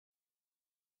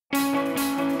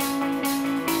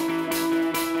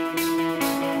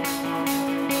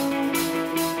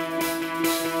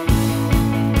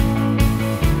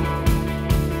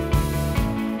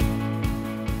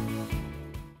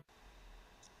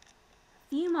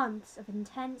few months of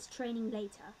intense training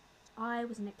later, I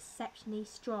was an exceptionally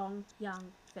strong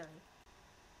young filly.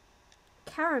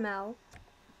 Caramel,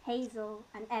 Hazel,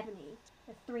 and Ebony,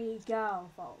 the 3 girl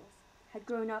foals, had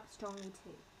grown up strongly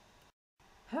too.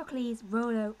 Hercules,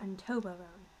 Rollo, and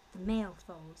Toblerone, the male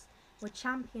foals, were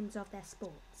champions of their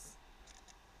sports.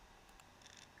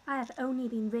 I have only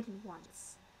been ridden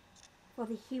once, for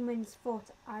the humans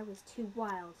thought I was too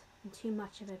wild and too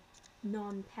much of a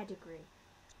non-pedigree.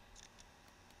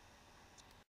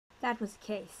 That was the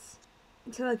case,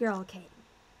 until a girl came,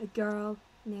 a girl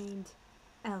named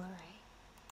Ellirea.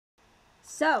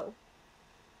 So,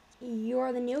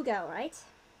 you're the new girl, right?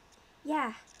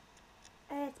 Yeah,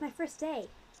 it's my first day.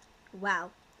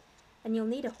 Well, then you'll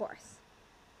need a horse.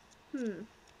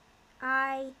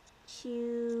 I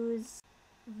choose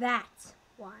that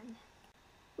one.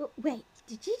 Wait,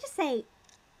 did you just say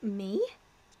me?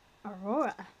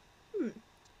 Aurora?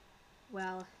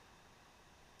 Well,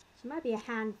 she might be a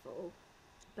handful,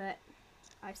 but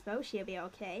I suppose she'll be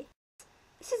okay.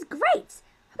 This is great!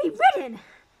 I'll be ridden!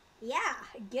 Yeah,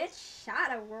 good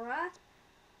shot, Aurora.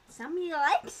 Somebody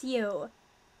likes you.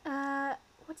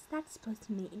 What's that supposed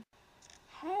to mean?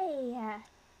 Hey,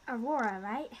 Aurora,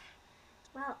 right?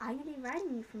 Well, I'm gonna be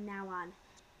riding you from now on.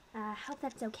 Hope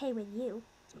that's okay with you.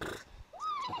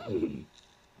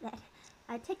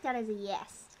 I take that as a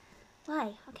yes.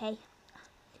 Why? Okay.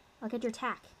 I'll get your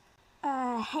tack.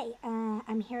 Hey,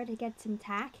 I'm here to get some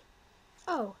tack.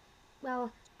 Oh,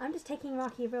 well, I'm just taking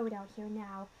Rocky Road out here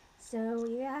now, so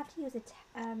you have to use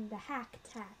the hack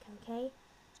tack, okay?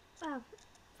 Well,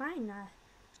 fine.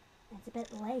 It's a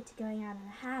bit late going out on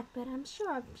a hack, but I'm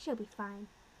sure she'll be fine.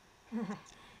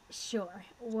 Sure,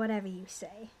 whatever you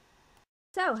say.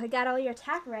 So, I got all your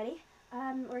tack ready.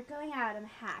 We're going out on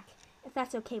a hack, if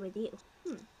that's okay with you.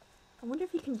 I wonder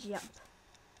if you can jump.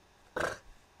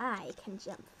 I can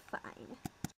jump fine.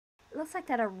 It looks like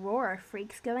that Aurora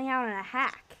freak's going out on a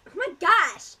hack. Oh my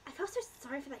gosh! I feel so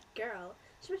sorry for that girl.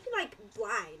 She must be like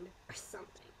blind or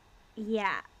something.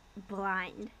 Yeah,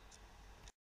 blind.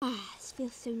 Ah, this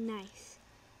feels so nice.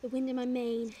 The wind in my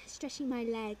mane, stretching my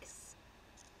legs.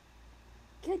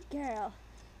 Good girl.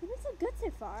 You've been so good so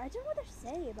far. I don't know what to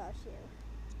say about you.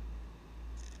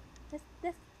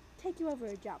 Let's take you over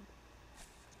a jump.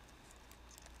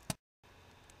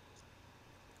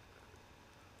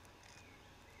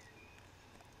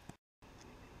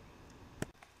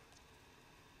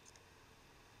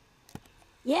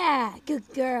 Yeah, good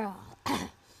girl.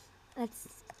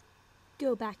 Let's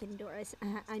go back indoors.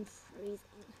 I'm freezing.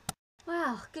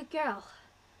 Wow, good girl.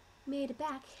 Made it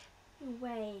back. Your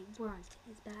way weren't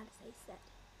as bad as they said.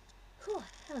 Whew,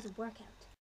 that was a workout.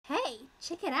 Hey,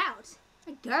 check it out.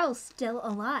 A girl's still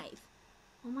alive.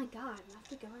 Oh my god,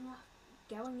 after going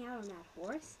out on that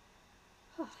horse?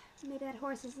 Maybe that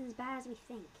horse isn't as bad as we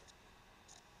think.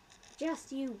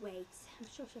 Just you wait. I'm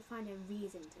sure she'll find a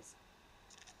reason to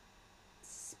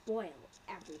spoil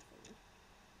everything.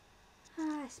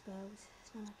 I suppose.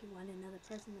 It's not like you want another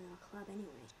person in our club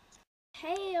anyway.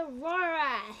 Hey,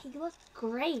 Aurora! You look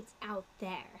great out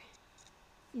there.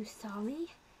 You saw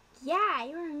me? Yeah,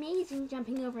 you were amazing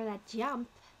jumping over that jump.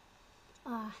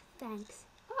 Thanks.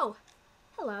 Oh,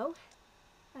 hello.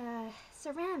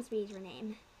 Sir Ramsby's your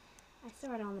name. I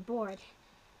saw it on the board.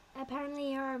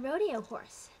 Apparently you're a rodeo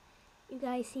horse. You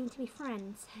guys seem to be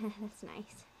friends. That's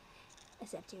nice.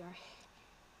 Except you're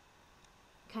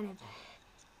kind of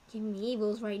giving me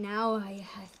evils right now. I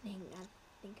think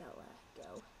I'll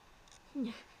go.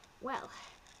 Well,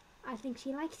 I think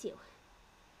she likes you.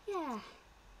 Yeah,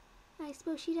 I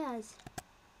suppose she does.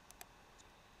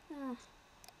 Well,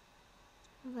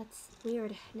 that's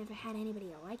weird. I've never had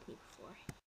anybody like me before.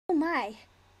 Oh my,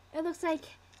 it looks like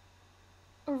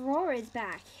Aurora's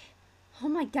back. Oh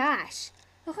my gosh,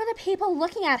 look at the people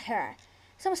looking at her.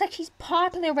 It's almost like she's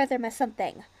popular with them or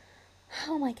something.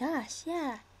 Oh my gosh,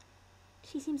 yeah.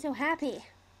 She seems so happy.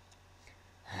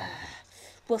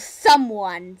 Well,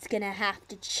 someone's gonna have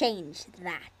to change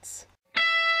that.